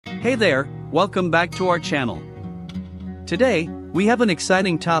Hey there, welcome back to our channel. Today, we have an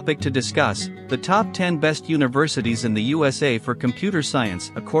exciting topic to discuss: the top 10 best universities in the USA for computer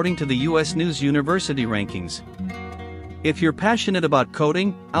science according to the US News University Rankings. If you're passionate about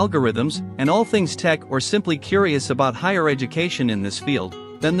coding, algorithms, and all things tech, or simply curious about higher education in this field,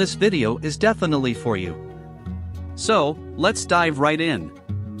 then this video is definitely for you. So, let's dive right in.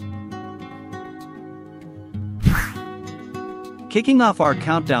 Kicking off our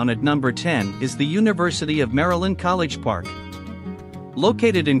countdown at number 10 is the University of Maryland College Park.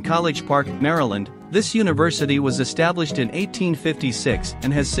 Located in College Park, Maryland, this university was established in 1856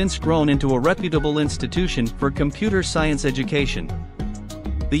 and has since grown into a reputable institution for computer science education.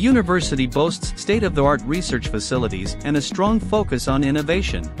 The university boasts state-of-the-art research facilities and a strong focus on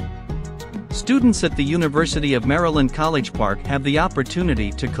innovation. Students at the University of Maryland College Park have the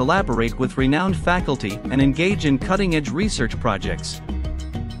opportunity to collaborate with renowned faculty and engage in cutting-edge research projects.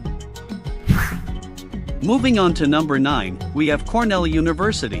 Moving on to number 9, we have Cornell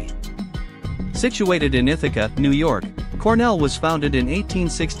University. Situated in Ithaca, New York, Cornell was founded in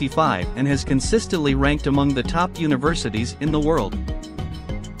 1865 and has consistently ranked among the top universities in the world.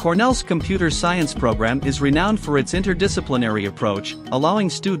 Cornell's computer science program is renowned for its interdisciplinary approach, allowing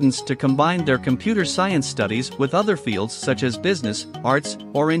students to combine their computer science studies with other fields such as business, arts,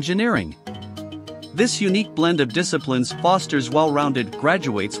 or engineering. This unique blend of disciplines fosters well-rounded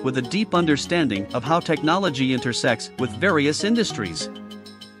graduates with a deep understanding of how technology intersects with various industries.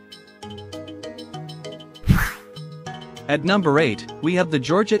 At number 8, we have the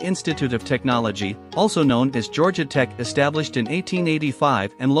Georgia Institute of Technology, also known as Georgia Tech, established in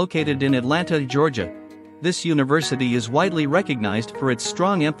 1885 and located in Atlanta, Georgia. This university is widely recognized for its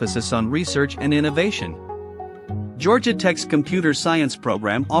strong emphasis on research and innovation. Georgia Tech's computer science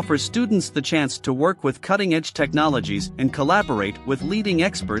program offers students the chance to work with cutting-edge technologies and collaborate with leading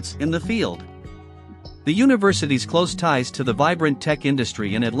experts in the field. The university's close ties to the vibrant tech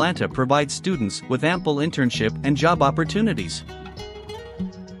industry in Atlanta provide students with ample internship and job opportunities.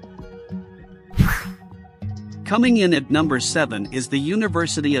 Coming in at number 7 is the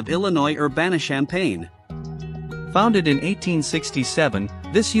University of Illinois Urbana-Champaign. Founded in 1867,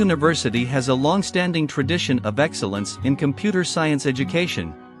 this university has a long-standing tradition of excellence in computer science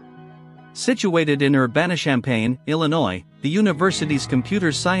education. Situated in Urbana-Champaign, Illinois, the university's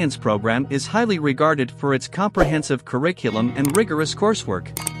computer science program is highly regarded for its comprehensive curriculum and rigorous coursework.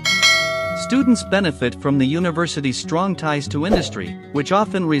 Students benefit from the university's strong ties to industry, which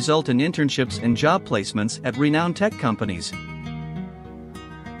often result in internships and job placements at renowned tech companies.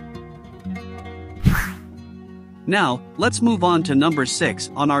 Now, let's move on to number 6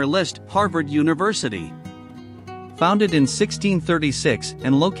 on our list, Harvard University. Founded in 1636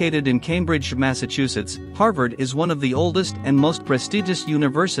 and located in Cambridge, Massachusetts, Harvard is one of the oldest and most prestigious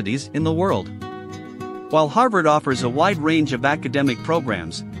universities in the world. While Harvard offers a wide range of academic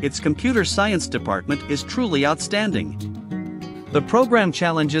programs, its computer science department is truly outstanding. The program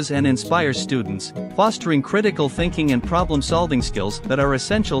challenges and inspires students, fostering critical thinking and problem-solving skills that are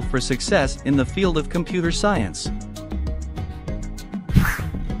essential for success in the field of computer science.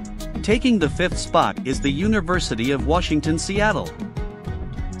 Taking the 5th spot is the University of Washington, Seattle.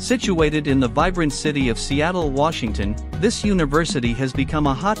 Situated in the vibrant city of Seattle, Washington, this university has become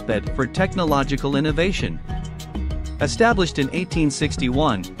a hotbed for technological innovation. Established in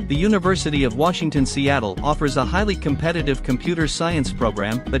 1861, the University of Washington, Seattle offers a highly competitive computer science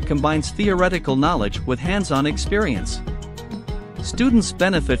program that combines theoretical knowledge with hands-on experience. Students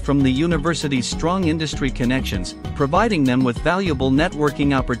benefit from the university's strong industry connections, providing them with valuable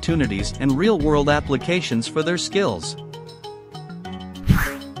networking opportunities and real-world applications for their skills.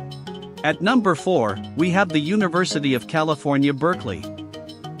 At number 4, we have the University of California, Berkeley.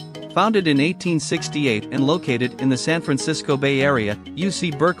 Founded in 1868 and located in the San Francisco Bay Area,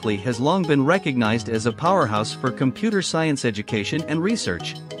 UC Berkeley has long been recognized as a powerhouse for computer science education and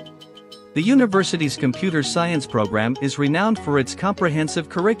research. The university's computer science program is renowned for its comprehensive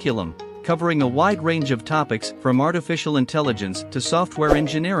curriculum, covering a wide range of topics from artificial intelligence to software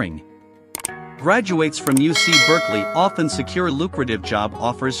engineering. Graduates from UC Berkeley often secure lucrative job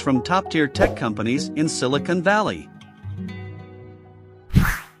offers from top-tier tech companies in Silicon Valley.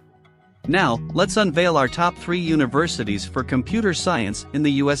 Now, let's unveil our top 3 universities for computer science in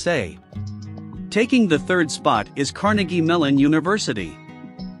the USA. Taking the 3rd spot is Carnegie Mellon University.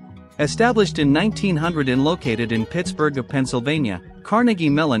 Established in 1900 and located in Pittsburgh, Pennsylvania,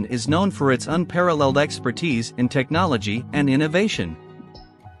 Carnegie Mellon is known for its unparalleled expertise in technology and innovation.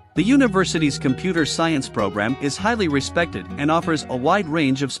 The university's computer science program is highly respected and offers a wide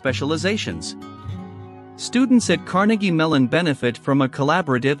range of specializations. Students at Carnegie Mellon benefit from a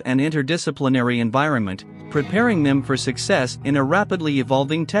collaborative and interdisciplinary environment, preparing them for success in a rapidly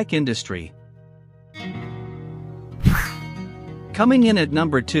evolving tech industry. Coming in at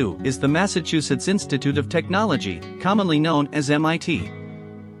number 2 is the Massachusetts Institute of Technology, commonly known as MIT.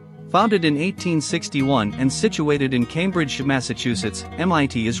 Founded in 1861 and situated in Cambridge, Massachusetts,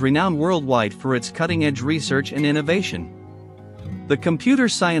 MIT is renowned worldwide for its cutting-edge research and innovation. The computer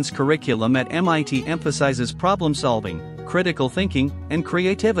science curriculum at MIT emphasizes problem-solving, critical thinking, and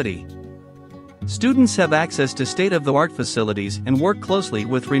creativity. Students have access to state-of-the-art facilities and work closely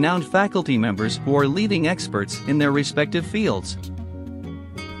with renowned faculty members who are leading experts in their respective fields.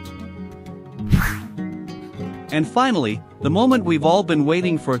 And finally, the moment we've all been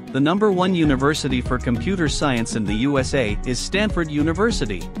waiting for, the #1 university for computer science in the USA is Stanford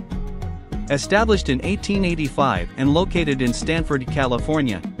University. Established in 1885 and located in Stanford,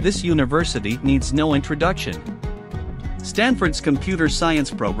 California, this university needs no introduction. Stanford's computer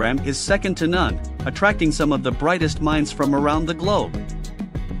science program is second to none, attracting some of the brightest minds from around the globe.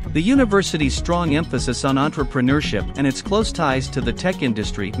 The university's strong emphasis on entrepreneurship and its close ties to the tech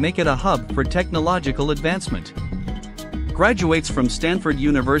industry make it a hub for technological advancement. Graduates from Stanford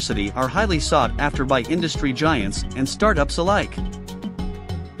University are highly sought after by industry giants and startups alike.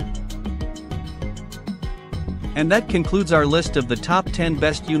 And that concludes our list of the top 10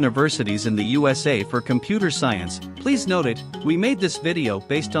 best universities in the USA for computer science. Please note it, we made this video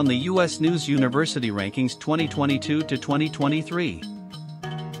based on the US News University Rankings 2022 to 2023.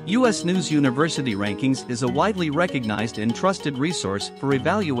 US News University Rankings is a widely recognized and trusted resource for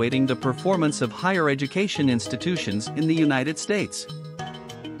evaluating the performance of higher education institutions in the United States.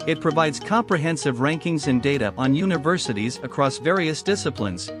 It provides comprehensive rankings and data on universities across various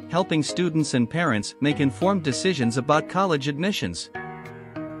disciplines, helping students and parents make informed decisions about college admissions.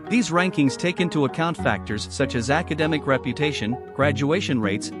 These rankings take into account factors such as academic reputation, graduation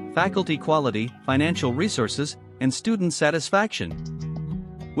rates, faculty quality, financial resources, and student satisfaction.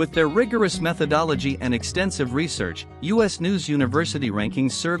 With their rigorous methodology and extensive research, US News University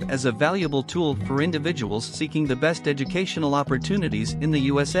Rankings serve as a valuable tool for individuals seeking the best educational opportunities in the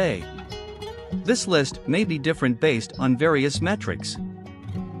USA. This list may be different based on various metrics.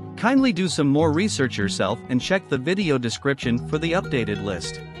 Kindly do some more research yourself and check the video description for the updated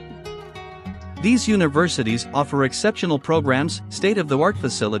list. These universities offer exceptional programs, state-of-the-art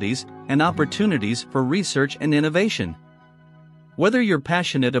facilities, and opportunities for research and innovation. Whether you're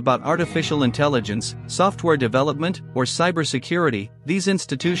passionate about artificial intelligence, software development, or cybersecurity, these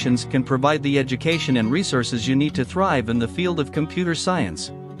institutions can provide the education and resources you need to thrive in the field of computer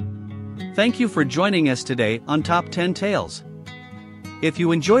science. Thank you for joining us today on Top 10 Tales. If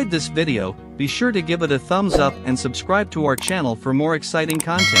you enjoyed this video, be sure to give it a thumbs up and subscribe to our channel for more exciting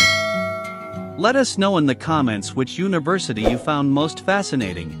content. Let us know in the comments which university you found most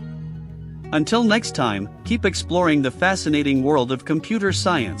fascinating. Until next time, keep exploring the fascinating world of computer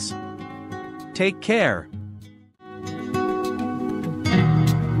science. Take care.